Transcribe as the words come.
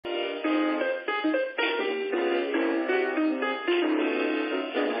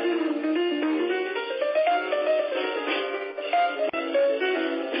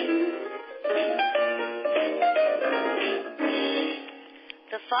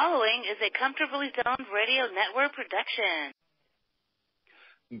following is a Comfortably Zoned Radio Network production.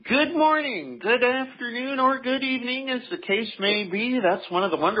 Good morning, good afternoon, or good evening, as the case may be. That's one of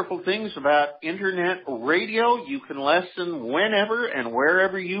the wonderful things about Internet radio. You can listen whenever and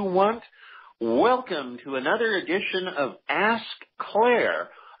wherever you want. Welcome to another edition of Ask Claire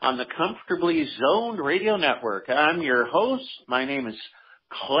on the Comfortably Zoned Radio Network. I'm your host. My name is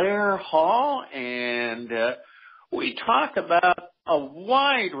Claire Hall, and we talk about a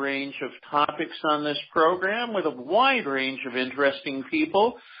wide range of topics on this program with a wide range of interesting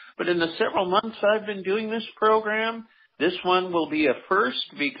people. But in the several months I've been doing this program, this one will be a first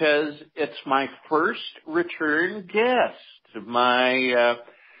because it's my first return guest. My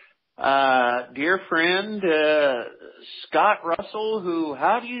dear friend, Scott Russell,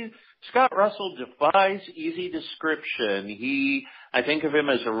 Scott Russell defies easy description. I think of him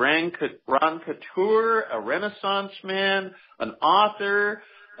as a raconteur, a Renaissance man, an author,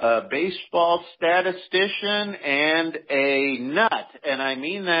 a baseball statistician, and a nut. And I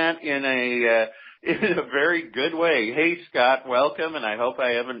mean that in a very good way. Hey, Scott, welcome, and I hope I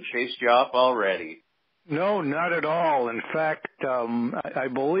haven't chased you off already. No, not at all. In fact, I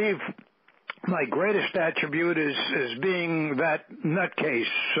believe my greatest attribute is being that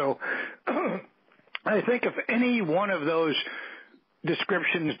nutcase. So I think if any one of those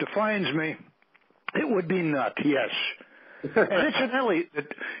descriptions defines me, it would be nut, yes. And incidentally,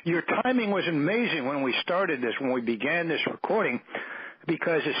 your timing was amazing when we began this recording,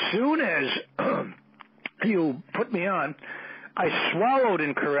 because as soon as you put me on, I swallowed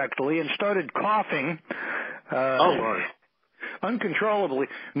incorrectly and started coughing. Lord. Uncontrollably.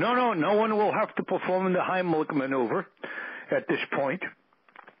 No one will have to perform the Heimlich maneuver at this point.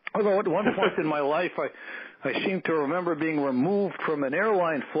 Although at one point in my life, I seem to remember being removed from an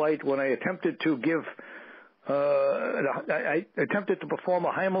airline flight when I attempted to perform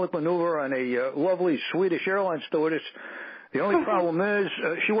a Heimlich maneuver on a lovely Swedish airline stewardess. The only problem is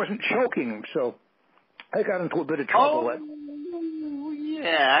she wasn't choking, so I got into a bit of trouble.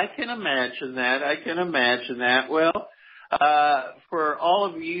 Yeah, I can imagine that. Well, for all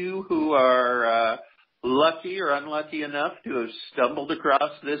of you who are lucky or unlucky enough to have stumbled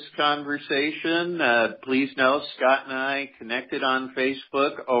across this conversation, please know Scott and I connected on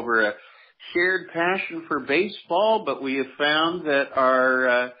Facebook over a shared passion for baseball, but we have found that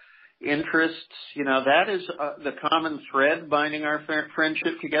our interests, that is the common thread binding our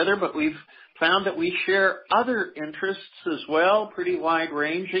friendship together, but we've found that we share other interests as well, pretty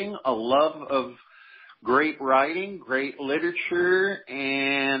wide-ranging, a love of great writing, great literature,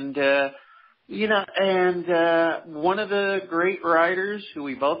 and one of the great writers who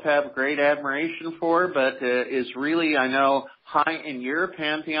we both have great admiration for, but is really, I know, high in your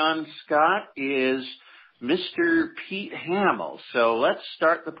pantheon, Scott, is Mr. Pete Hamill. So let's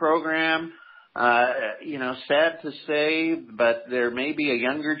start the program. Sad to say, but there may be a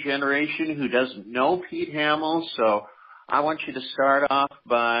younger generation who doesn't know Pete Hamill, so I want you to start off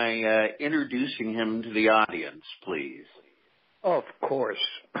by introducing him to the audience, please. Of course.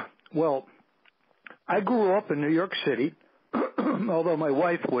 Well, I grew up in New York City, although my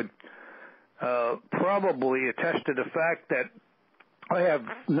wife would probably attest to the fact that I have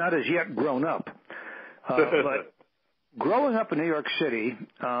not as yet grown up. But growing up in New York City,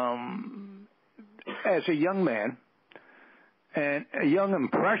 as a young man, and a young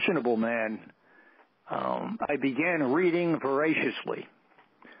impressionable man, I began reading voraciously.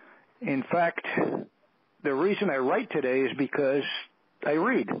 In fact, the reason I write today is because I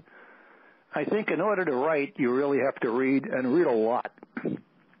read. I think in order to write, you really have to read, and read a lot.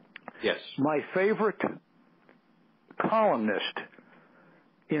 Yes. My favorite columnist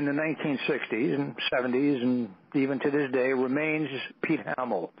in the 1960s and 70s and even to this day remains Pete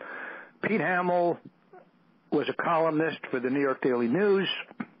Hamill. Pete Hamill was a columnist for the New York Daily News,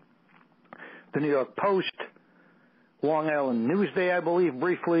 the New York Post, Long Island Newsday, I believe,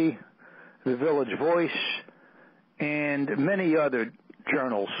 briefly, the Village Voice, and many other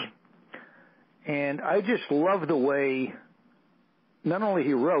journals. And I just love the way not only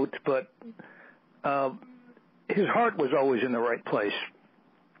he wrote, but his heart was always in the right place.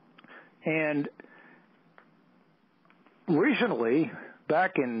 And recently,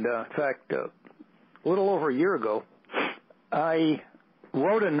 back in fact, a little over a year ago, I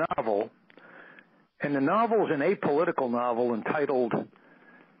wrote a novel, and the novel is an apolitical novel entitled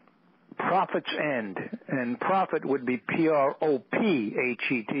Prophet's End, and prophet would be Prophet',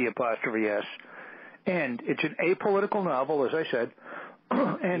 and it's an apolitical novel, as I said,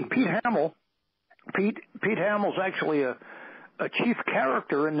 and Pete Hamill's actually a chief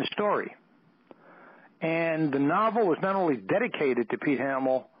character in the story. And the novel is not only dedicated to Pete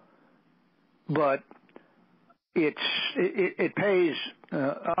Hamill, but it pays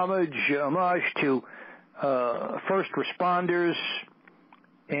homage to first responders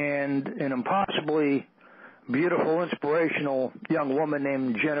and an impossibly beautiful, inspirational young woman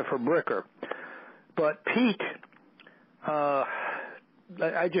named Jennifer Bricker. But Pete,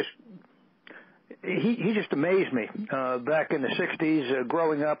 he just amazed me back in the 60s.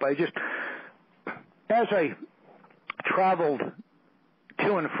 Growing up, as I traveled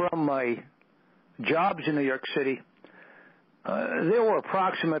to and from my jobs in New York City, there were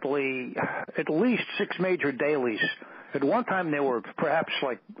approximately at least 6 major dailies. At one time, there were perhaps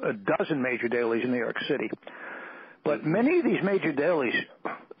like a dozen major dailies in New York City. But many of these major dailies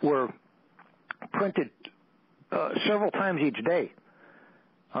were printed several times each day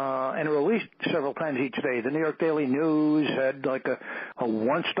and released several times each day. The New York Daily News had like a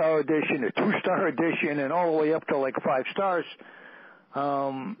 1-star edition, a 2-star edition, and all the way up to like 5 stars.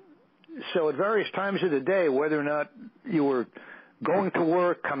 So at various times of the day, whether or not you were going to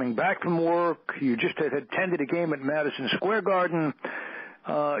work, coming back from work, you just had attended a game at Madison Square Garden,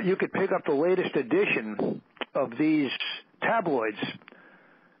 you could pick up the latest edition of these tabloids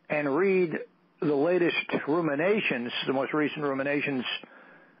and read the latest ruminations, the most recent ruminations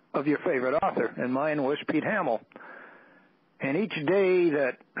of your favorite author, and mine was Pete Hamill. And each day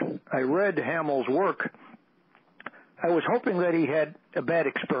that I read Hamill's work, I was hoping that he had a bad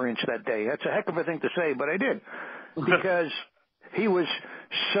experience that day. That's a heck of a thing to say, but I did. Because he was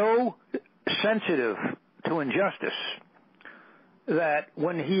so sensitive to injustice that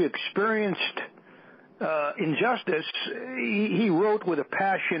when he experienced injustice, he wrote with a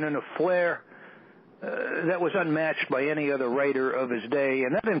passion and a flair that was unmatched by any other writer of his day,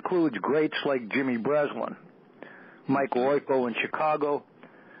 and that includes greats like Jimmy Breslin, Mike Royko in Chicago.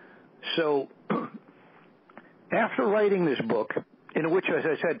 So after writing this book, in which, as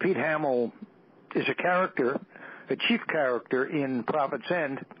I said, Pete Hamill is a character, a chief character in Prophet's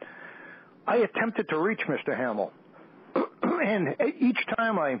End, I attempted to reach Mr. Hamill. And each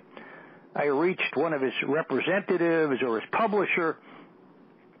time I reached one of his representatives or his publisher,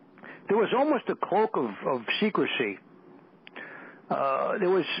 there was almost a cloak of secrecy. There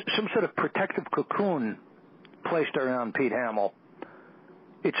was some sort of protective cocoon placed around Pete Hamill.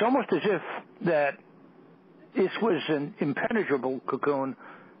 It's almost as if that this was an impenetrable cocoon,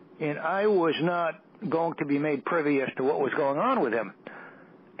 and I was not going to be made privy as to what was going on with him.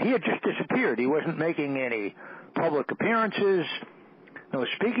 He had just disappeared. He wasn't making any public appearances, no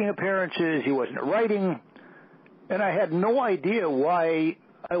speaking appearances. He wasn't writing, and I had no idea why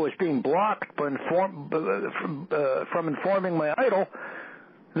I was being blocked from informing my idol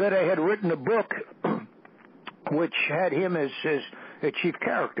that I had written a book which had him as a chief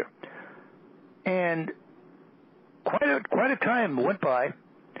character. And quite a time went by,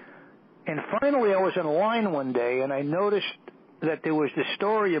 and finally I was in line one day, and I noticed that there was this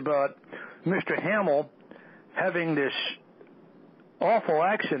story about Mr. Hamill having this awful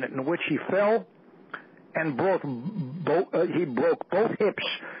accident in which he fell and he broke both hips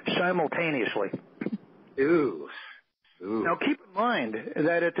simultaneously. Ooh. Now keep in mind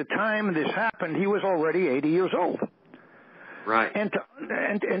that at the time this happened, he was already 80 years old. Right. And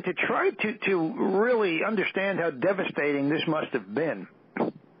to try to really understand how devastating this must have been,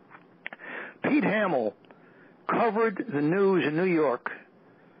 Pete Hamill covered the news in New York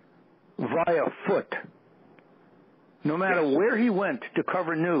via foot. No matter where he went to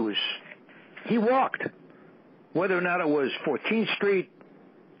cover news, he walked. Whether or not it was 14th Street,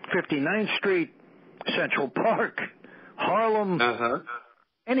 59th Street, Central Park, Harlem,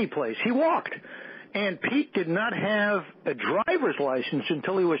 any place, he walked. And Pete did not have a driver's license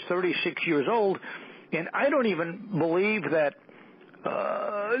until he was 36 years old, and I don't even believe that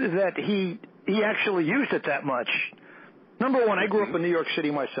he actually used it that much. Number one, I grew up in New York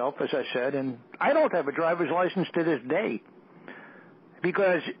City myself, as I said, and I don't have a driver's license to this day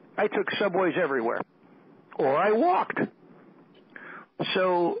because I took subways everywhere, or I walked.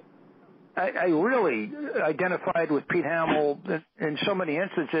 So I really identified with Pete Hamill in so many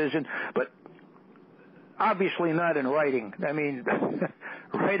instances, but obviously not in writing. I mean,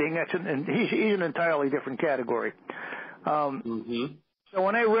 writing, he's an entirely different category. So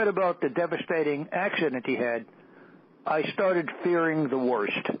when I read about the devastating accident he had, I started fearing the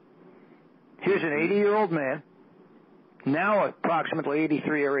worst. Here's an 80-year-old man, now approximately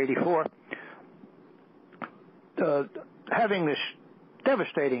 83 or 84, having this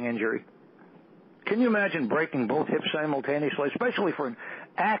devastating injury. Can you imagine breaking both hips simultaneously, especially for an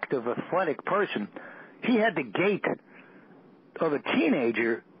active, athletic person? He had the gait of a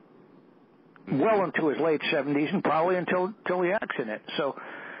teenager well into his late 70s and probably until the accident. So,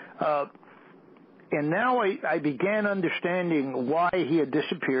 and now I began understanding why he had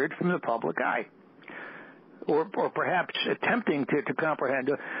disappeared from the public eye, or perhaps attempting to comprehend.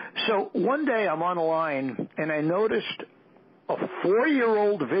 So one day I'm on the line and I noticed a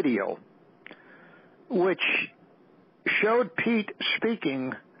 4-year-old video which showed Pete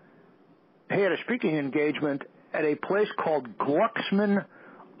speaking. He had a speaking engagement at a place called Glucksman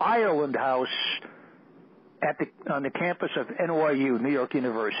Ireland House on the campus of NYU, New York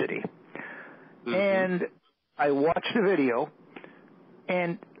University. Mm-hmm. And I watched the video,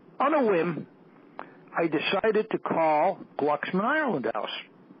 and on a whim, I decided to call Glucksman Ireland House.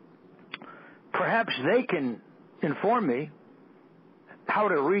 Perhaps they can inform me how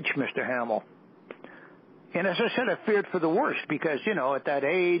to reach Mr. Hamill. And as I said, I feared for the worst because, at that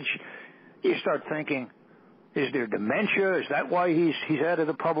age, you start thinking, is there dementia? Is that why he's out of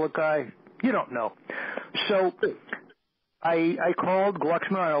the public eye? You don't know. So I called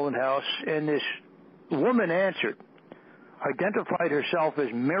Glucksman Ireland House, and this woman answered, identified herself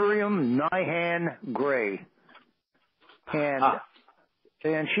as Miriam Nyhan Gray. And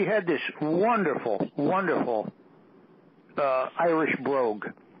she had this wonderful Irish brogue.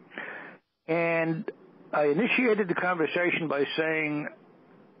 And I initiated the conversation by saying,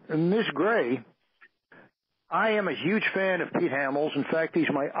 Miss Gray, I am a huge fan of Pete Hamill's. In fact, he's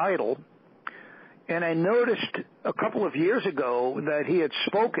my idol. And I noticed a couple of years ago that he had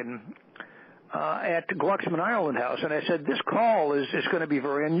spoken at Glucksman Ireland House. And I said, this call is going to be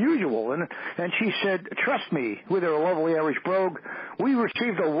very unusual. And she said, trust me, with her lovely Irish brogue, we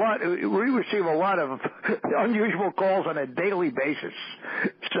receive a lot of unusual calls on a daily basis.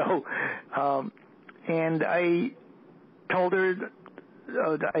 So, and I told her,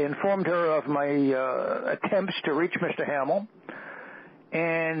 I informed her of my attempts to reach Mr. Hamill,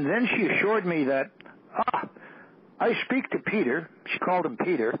 and then she assured me that, I speak to Peter, she called him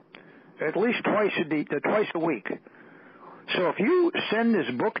Peter, at least twice a week. So if you send this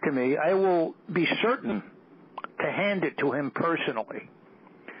book to me, I will be certain to hand it to him personally.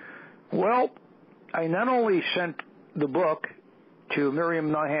 Well, I not only sent the book to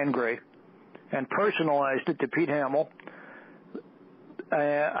Miriam Nyhan Gray and personalized it to Pete Hamill,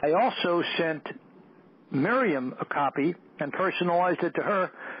 I also sent Miriam a copy and personalized it to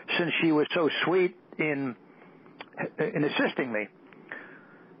her since she was so sweet in assisting me.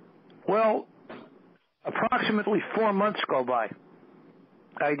 Well, approximately 4 months go by.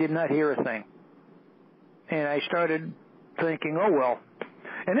 I did not hear a thing. And I started thinking, oh, well.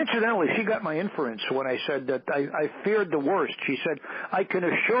 And incidentally, she got my inference when I said that I feared the worst. She said, I can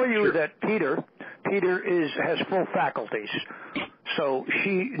assure you that Peter has full faculties. So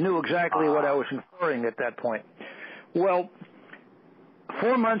she knew exactly what I was inferring at that point. Well,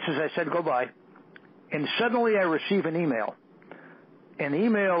 4 months, as I said, go by, and suddenly I receive an email. An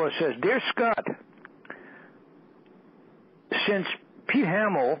email that says, Dear Scott, since Pete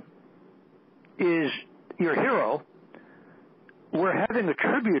Hamill is your hero, we're having a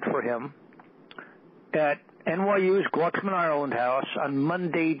tribute for him at NYU's Glucksman Ireland House on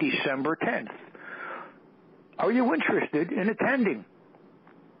Monday, December 10th. Are you interested in attending?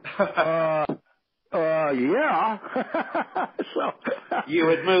 Yeah. So you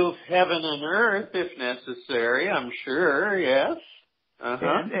would move heaven and earth if necessary, I'm sure, yes.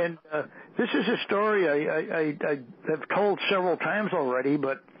 Uh-huh. And this is a story I have told several times already,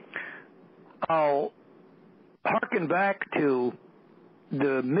 but I'll harken back to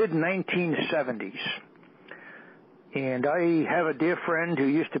the mid-1970s. And I have a dear friend who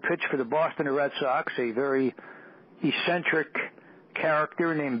used to pitch for the Boston Red Sox, a very eccentric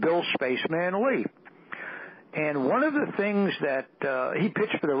character named Bill Spaceman Lee. And one of the things that he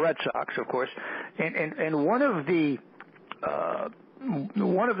pitched for the Red Sox, of course, and one of the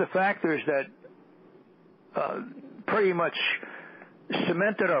factors that pretty much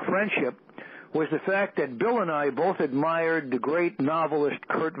cemented our friendship was the fact that Bill and I both admired the great novelist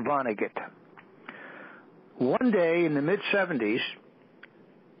Kurt Vonnegut. One day in the mid-'70s,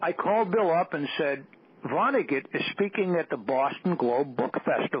 I called Bill up and said, Vonnegut is speaking at the Boston Globe Book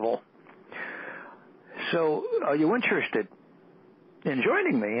Festival. So are you interested in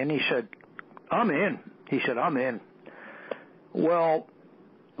joining me? And he said, I'm in. He said, I'm in. Well,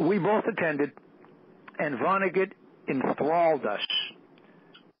 we both attended, and Vonnegut enthralled us.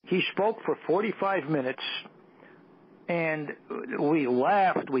 He spoke for 45 minutes, and we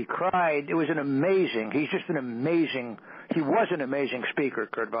laughed, we cried. It was he was an amazing speaker,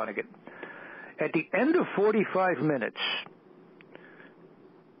 Kurt Vonnegut. At the end of 45 minutes,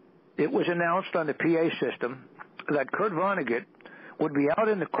 it was announced on the PA system that Kurt Vonnegut would be out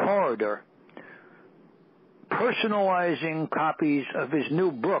in the corridor personalizing copies of his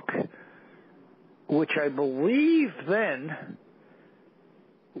new book, which I believe then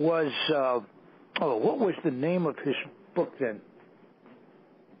was, what was the name of his book then?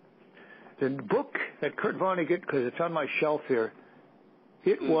 The book that Kurt Vonnegut, because it's on my shelf here,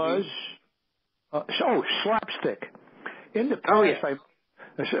 it was, Slapstick. In the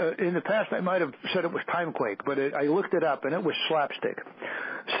past, I might have said it was Timequake, but I looked it up, and it was Slapstick.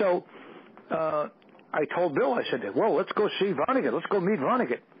 So I told Bill, I said, well, let's go see Vonnegut. Let's go meet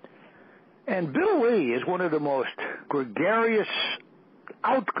Vonnegut. And Bill Lee is one of the most gregarious,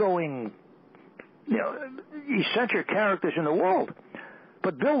 outgoing, eccentric characters in the world.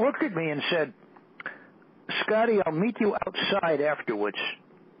 But Bill looked at me and said, Scotty, I'll meet you outside afterwards.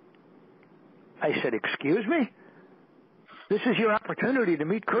 I said, excuse me? This is your opportunity to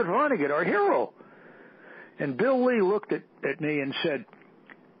meet Kurt Vonnegut, our hero. And Bill Lee looked at me and said,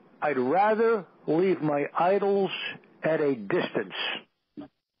 I'd rather leave my idols at a distance.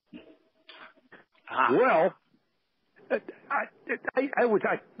 Well, I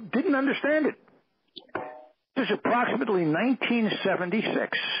didn't understand it. This is approximately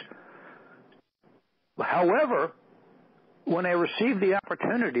 1976. However, when I received the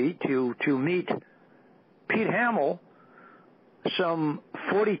opportunity to meet Pete Hamill some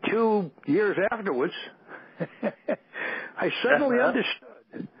 42 years afterwards, I suddenly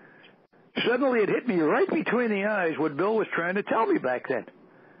understood. Suddenly it hit me right between the eyes what Bill was trying to tell me back then.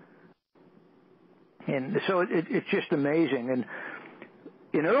 And so it's just amazing. And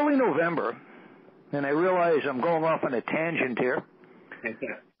in early November, and I realize I'm going off on a tangent here.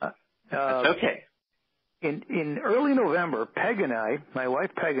 That's okay. In early November, Peg and I, my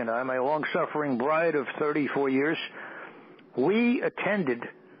wife Peg and I, my long-suffering bride of 34 years, we attended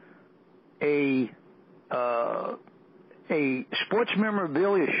a sports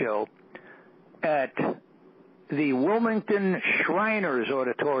memorabilia show at the Wilmington Shriners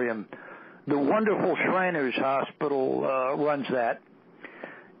Auditorium. The wonderful Shriners Hospital runs that,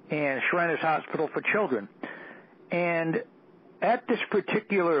 and Shriners Hospital for Children. And at this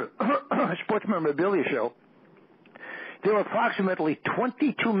particular sports memorabilia show, there were approximately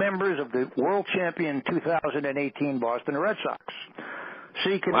 22 members of the world champion 2018 Boston Red Sox. So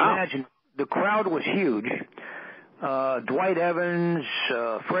you can imagine the crowd was huge. Dwight Evans,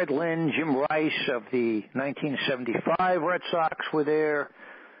 Fred Lynn, Jim Rice of the 1975 Red Sox were there,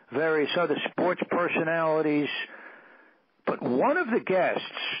 various other sports personalities. But one of the guests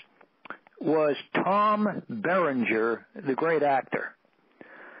was Tom Berenger, the great actor.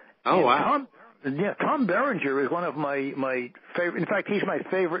 Oh, and wow. Tom Berenger is one of my favorite. In fact, he's my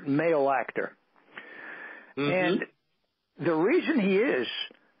favorite male actor. Mm-hmm. And the reason he is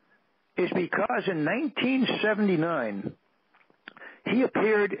because in 1979, he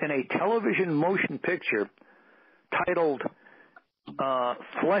appeared in a television motion picture titled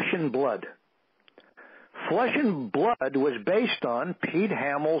Flesh and Blood. Flesh and Blood was based on Pete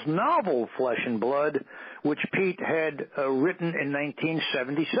Hamill's novel Flesh and Blood, which Pete had written in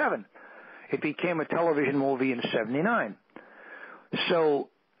 1977. It became a television movie in 79. So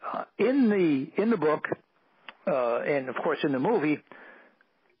in the book, and of course in the movie,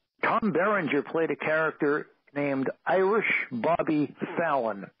 Tom Berenger played a character named Irish Bobby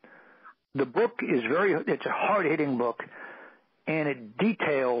Fallon. The book is it's a hard-hitting book, and it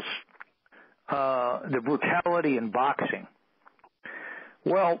details the brutality in boxing.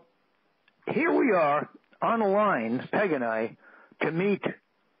 Well, here we are on the line, Peg and I, to meet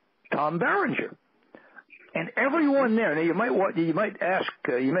Tom Berenger, and everyone there. Now you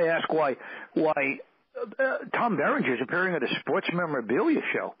may ask why Tom Berenger is appearing at a sports memorabilia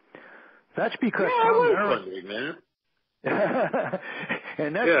show. That's because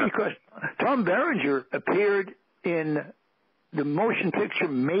because Tom Berenger appeared in the motion picture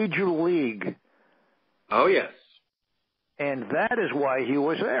Major League. Oh, yes. And that is why he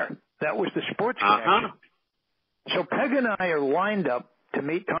was there. That was the sports connection. So Peg and I are lined up to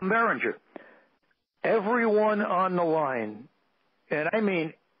meet Tom Berenger. Everyone on the line, and I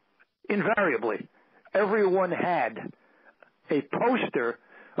mean invariably, everyone had a poster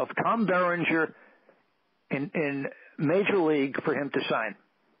of Tom Berenger in Major League for him to sign.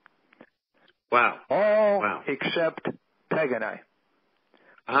 Wow. All except Peg and I.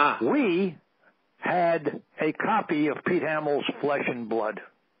 We had a copy of Pete Hamill's Flesh and Blood.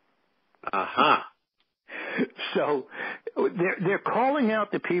 So they're calling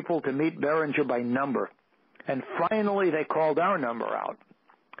out the people to meet Berenger by number. And finally they called our number out.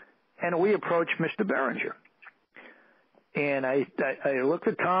 And we approached Mr. Berenger. And I looked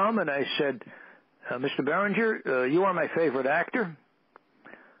at Tom and I said, Mr. Berenger, you are my favorite actor.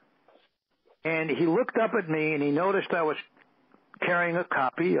 And he looked up at me and he noticed I was carrying a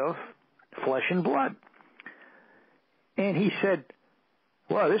copy of Flesh and Blood. And he said,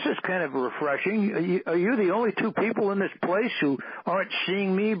 "Well, this is kind of refreshing. Are you the only two people in this place who aren't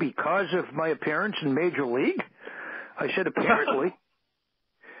seeing me because of my appearance in Major League?" I said, "Apparently."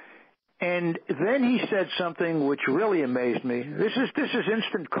 And then he said something which really amazed me. This is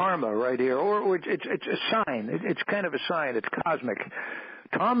instant karma right here, or it's a sign. It's kind of a sign. It's cosmic.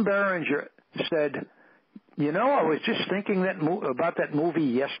 Tom Berenger said, "You know, I was just thinking about that movie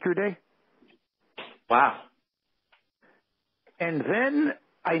yesterday." Wow. And then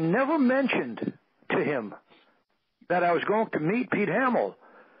I never mentioned to him that I was going to meet Pete Hamill.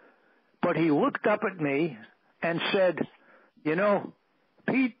 But he looked up at me and said, "You know,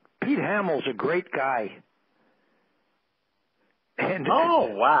 Pete Hamill's a great guy." And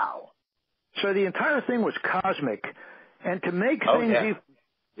oh, wow. So the entire thing was cosmic. And to make things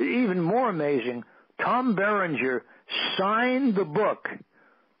even more amazing, Tom Berenger signed the book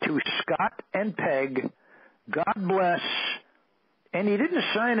to Scott and Peg, God bless. And he didn't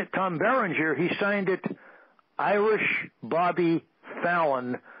sign it Tom Berenger. He signed it Irish Bobby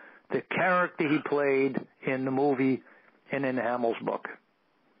Fallon, the character he played in the movie and in Hamill's book.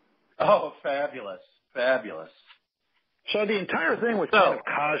 Oh, fabulous. Fabulous. So the entire thing was kind of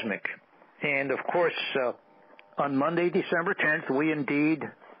cosmic. And, of course, on Monday, December 10th, we indeed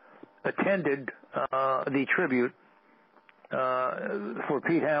attended the tribute for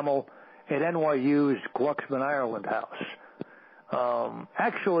Pete Hamill at NYU's Glucksman, Ireland House.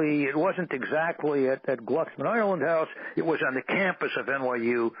 Actually, it wasn't exactly at Glucksman, Ireland House. It was on the campus of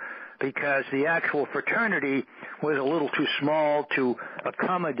NYU because the actual fraternity was a little too small to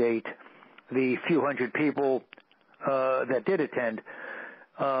accommodate the few hundred people that did attend.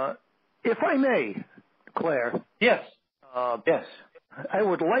 If I may, Claire. Yes. Yes. I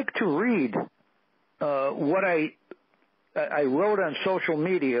would like to read what I wrote on social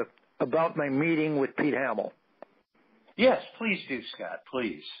media about my meeting with Pete Hamill. Yes, please do, Scott,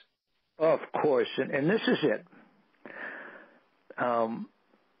 please. Of course, and this is it.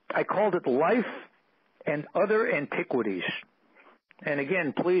 I called it Life and Other Antiquities. And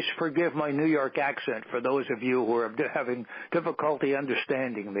again, please forgive my New York accent for those of you who are having difficulty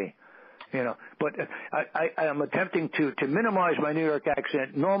understanding me. You know, but I am attempting to minimize my New York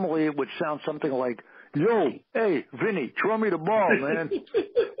accent. Normally it would sound something like, "Yo, hey, Vinny, throw me the ball, man."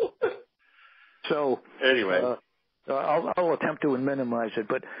 So anyway, I'll attempt to minimize it,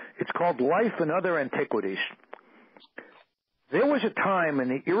 but it's called Life and Other Antiquities. There was a time in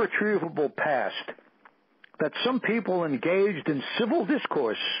the irretrievable past that some people engaged in civil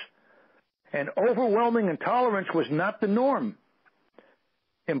discourse, and overwhelming intolerance was not the norm.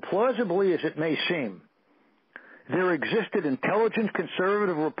 Implausibly as it may seem, there existed intelligent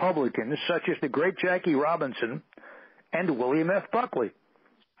conservative Republicans such as the great Jackie Robinson and William F. Buckley.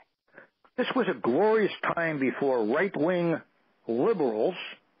 This was a glorious time before right-wing liberals,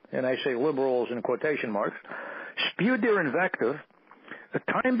 and I say liberals in quotation marks, spewed their invective, a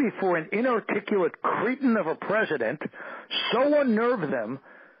time before an inarticulate cretin of a president so unnerved them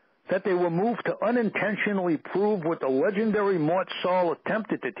that they were moved to unintentionally prove what the legendary Mort Saul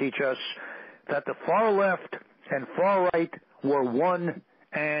attempted to teach us, that the far left and far right were one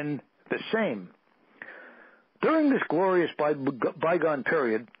and the same. During this glorious bygone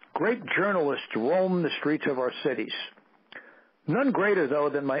period, great journalists roamed the streets of our cities. None greater, though,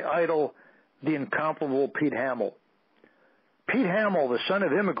 than my idol, the incomparable Pete Hamill. Pete Hamill, the son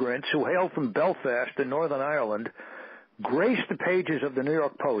of immigrants who hailed from Belfast in Northern Ireland, graced the pages of the New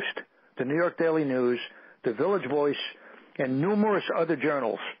York Post, the New York Daily News, the Village Voice, and numerous other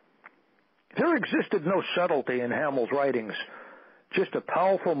journals. There existed no subtlety in Hamill's writings, just a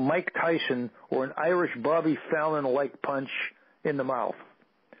powerful Mike Tyson or an Irish Bobby Fallon-like punch in the mouth.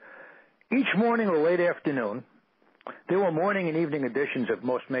 Each morning or late afternoon, there were morning and evening editions of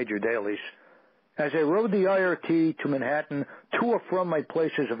most major dailies. As I rode the IRT to Manhattan to or from my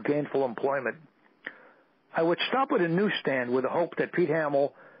places of gainful employment, I would stop at a newsstand with the hope that Pete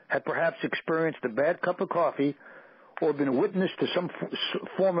Hamill had perhaps experienced a bad cup of coffee or been witness to some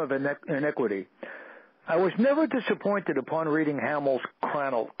form of inequity. I was never disappointed upon reading Hamill's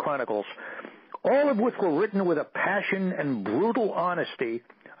chronicles, all of which were written with a passion and brutal honesty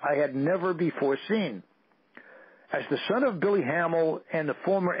I had never before seen. As the son of Billy Hamill and the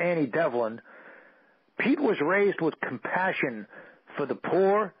former Annie Devlin, Pete was raised with compassion for the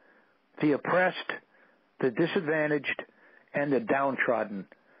poor, the oppressed, the disadvantaged, and the downtrodden.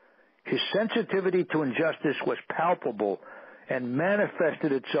 His sensitivity to injustice was palpable and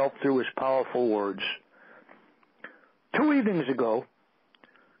manifested itself through his powerful words. 2 evenings ago,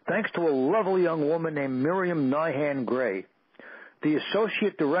 thanks to a lovely young woman named Miriam Nyhan Gray, the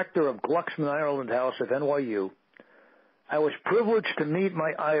Associate Director of Glucksman Ireland House of NYU, I was privileged to meet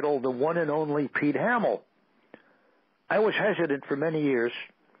my idol, the one and only Pete Hamill. I was hesitant for many years.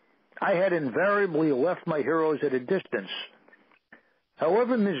 I had invariably left my heroes at a distance.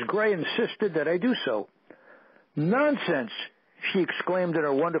 However, Ms. Gray insisted that I do so. "Nonsense," she exclaimed in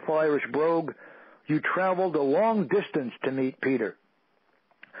her wonderful Irish brogue. "You traveled a long distance to meet Peter."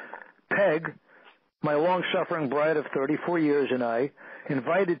 Peg, my long-suffering bride of 34 years, and I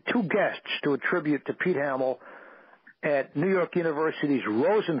invited two guests to a tribute to Pete Hamill at New York University's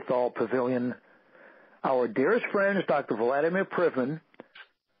Rosenthal Pavilion. Our dearest friends, Dr. Vladimir Privman,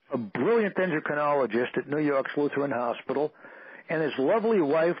 a brilliant endocrinologist at New York's Lutheran Hospital, and his lovely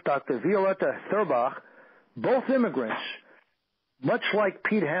wife, Dr. Violetta Thurbach, both immigrants, much like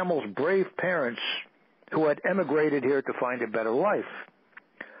Pete Hamill's brave parents who had emigrated here to find a better life.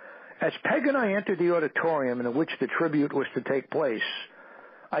 As Peg and I entered the auditorium in which the tribute was to take place,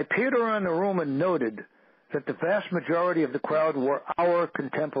 I peered around the room and noted that the vast majority of the crowd were our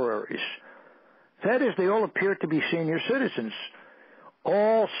contemporaries. That is, they all appeared to be senior citizens,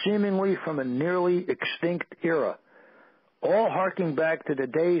 all seemingly from a nearly extinct era, all harking back to the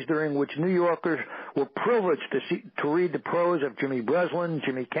days during which New Yorkers were privileged to read the prose of Jimmy Breslin,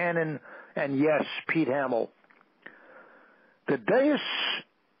 Jimmy Cannon, and, yes, Pete Hamill. The dais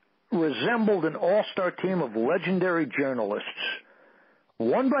resembled an all-star team of legendary journalists.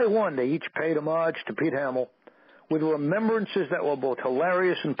 One by one, they each paid homage to Pete Hamill with remembrances that were both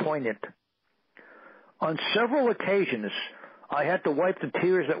hilarious and poignant. On several occasions, I had to wipe the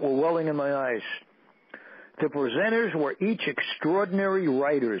tears that were welling in my eyes. The presenters were each extraordinary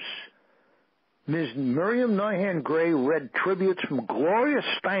writers. Ms. Miriam Nyhan Gray read tributes from Gloria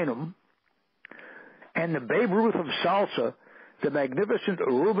Steinem and the Babe Ruth of salsa, the magnificent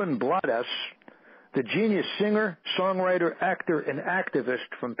Ruben Blades, the genius singer, songwriter, actor, and activist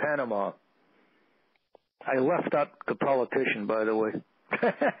from Panama. I left out the politician, by the way.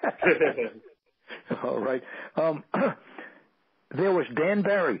 All right. There was Dan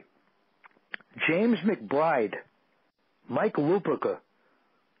Barry, James McBride, Mike Lupica,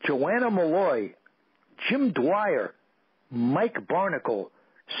 Joanna Malloy, Jim Dwyer, Mike Barnacle,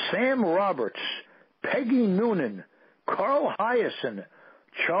 Sam Roberts, Peggy Noonan, Carl Hyacin,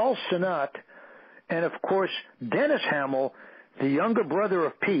 Charles Sinnott, and, of course, Dennis Hamill, the younger brother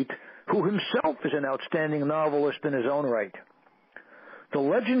of Pete, who himself is an outstanding novelist in his own right. The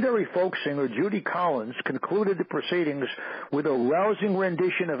legendary folk singer Judy Collins concluded the proceedings with a rousing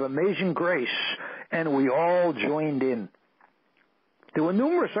rendition of Amazing Grace, and we all joined in. There were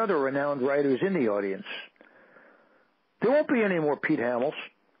numerous other renowned writers in the audience. There won't be any more Pete Hamills.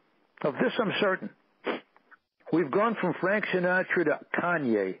 Of this I'm certain. We've gone from Frank Sinatra to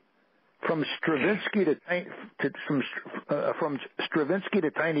Kanye, from Stravinsky to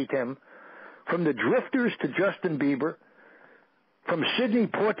Tiny Tim, from the Drifters to Justin Bieber, from Sidney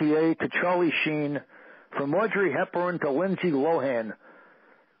Poitier to Charlie Sheen, from Audrey Hepburn to Lindsay Lohan.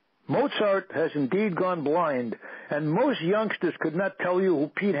 Mozart has indeed gone blind, and most youngsters could not tell you who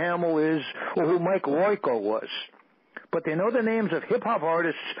Pete Hamill is or who Mike Royko was. But they know the names of hip-hop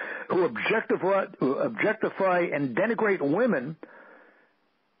artists who objectify and denigrate women,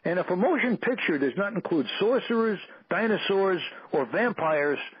 and if a motion picture does not include sorcerers, dinosaurs, or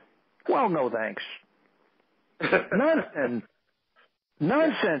vampires, well, no thanks.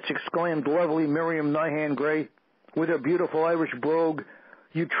 Nonsense, exclaimed lovely Miriam Nyhan Gray with her beautiful Irish brogue.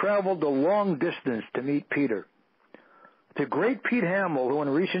 You traveled a long distance to meet Peter. The great Pete Hamill, who in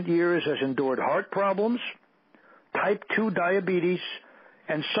recent years has endured heart problems, type 2 diabetes,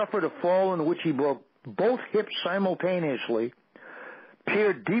 and suffered a fall in which he broke both hips simultaneously,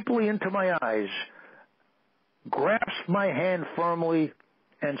 peered deeply into my eyes, grasped my hand firmly,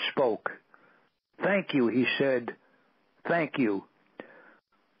 and spoke. "Thank you," he said. "Thank you."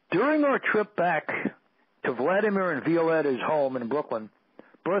 During our trip back to Vladimir and Violetta's home in Brooklyn,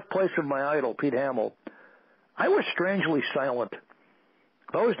 birthplace of my idol, Pete Hamill, I was strangely silent.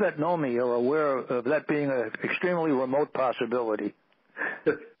 Those that know me are aware of that being an extremely remote possibility.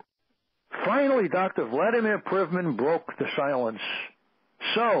 Finally, Dr. Vladimir Privman broke the silence.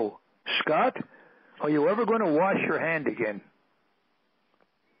 "So, Scott, are you ever going to wash your hand again?"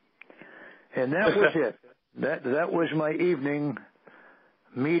 And that was it. That was my evening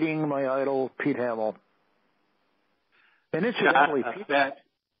meeting my idol, Pete Hamill. And incidentally,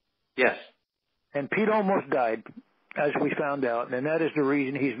 yes. And Pete almost died, as we found out, and that is the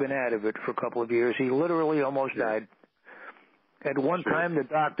reason he's been out of it for a couple of years. He literally almost died. At one time, the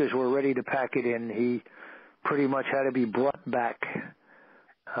doctors were ready to pack it in. He pretty much had to be brought back.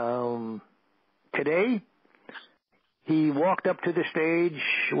 Today, he walked up to the stage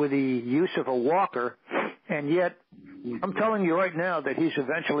with the use of a walker, and yet I'm telling you right now that he's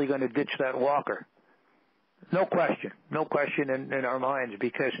eventually going to ditch that walker. No question in our minds,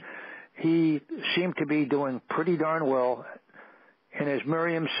 because he seemed to be doing pretty darn well. And as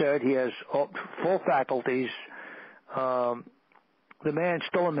Miriam said, he has full faculties. The man's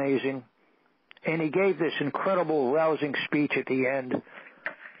still amazing. And he gave this incredible, rousing speech at the end.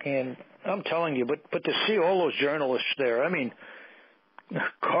 And I'm telling you, but to see all those journalists there, I mean,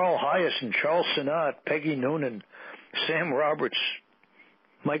 Carl Hyacin, Charles Sinnott, Peggy Noonan, Sam Roberts,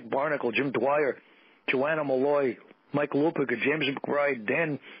 Mike Barnacle, Jim Dwyer, Joanna Malloy, Mike Lupica, James McBride,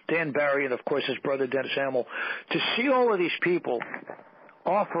 Dan Barry, and of course his brother Dennis Hamill. To see all of these people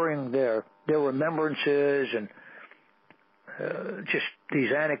offering their remembrances and just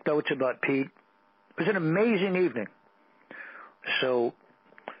these anecdotes about Pete, it was an amazing evening. So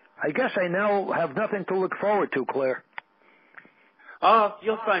I guess I now have nothing to look forward to, Claire. Oh,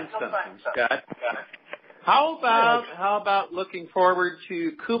 you'll find something, Scott. How about looking forward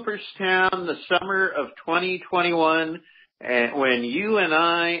to Cooperstown, the summer of 2021, and when you and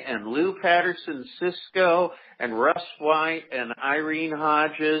I and Lou Patterson Cisco and Russ White and Irene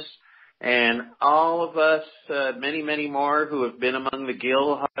Hodges and all of us, many, many more who have been among the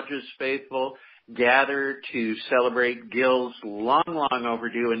Gil Hodges faithful, gather to celebrate Gil's long, long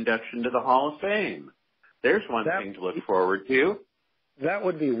overdue induction to the Hall of Fame. There's one thing to look forward to. That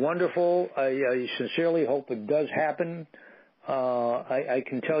would be wonderful. I sincerely hope it does happen. I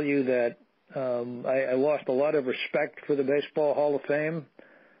can tell you that I lost a lot of respect for the Baseball Hall of Fame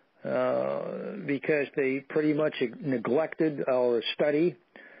because they pretty much neglected our study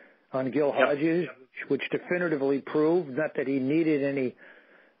on Gil Hodges, which definitively proved not that he needed any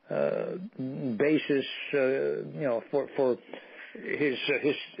basis, for his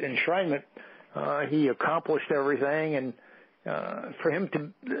enshrinement. He accomplished everything, and for him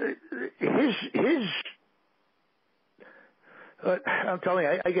to I'm telling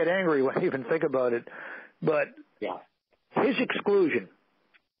you, I get angry when I even think about it. But his exclusion,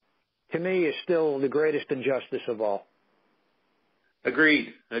 to me, is still the greatest injustice of all.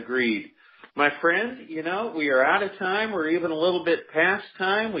 Agreed. My friend, we are out of time. We're even a little bit past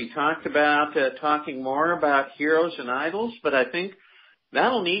time. We talked about talking more about heroes and idols, but I think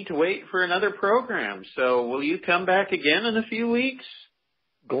that'll need to wait for another program. So will you come back again in a few weeks?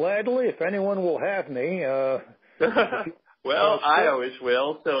 Gladly, if anyone will have me. Well, I always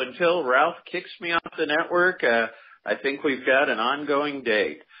will. So until Ralph kicks me off the network, I think we've got an ongoing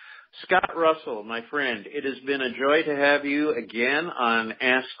date. Scott Russell, my friend, it has been a joy to have you again on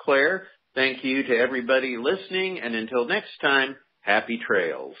Ask Claire. Thank you to everybody listening, and until next time, happy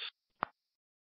trails.